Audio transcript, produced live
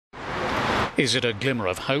Is it a glimmer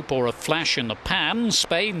of hope or a flash in the pan?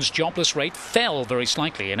 Spain's jobless rate fell very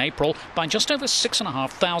slightly in April by just over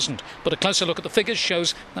 6,500. But a closer look at the figures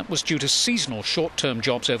shows that was due to seasonal short-term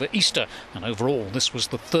jobs over Easter. And overall, this was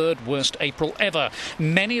the third worst April ever.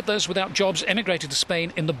 Many of those without jobs emigrated to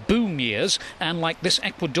Spain in the boom years, and like this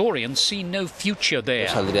Ecuadorian, see no future there.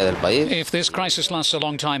 If this crisis lasts a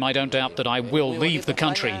long time, I don't doubt that I will leave the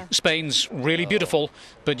country. Spain's really beautiful,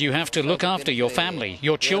 but you have to look after your family,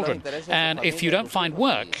 your children. And if you don't find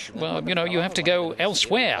work, well, you have to go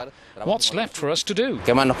elsewhere. What's left for us to do?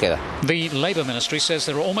 The Labour Ministry says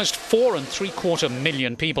there are almost 4.75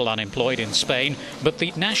 million people unemployed in Spain, but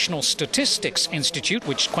the National Statistics Institute,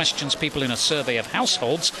 which questions people in a survey of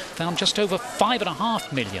households, found just over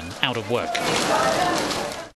 5.5 million out of work.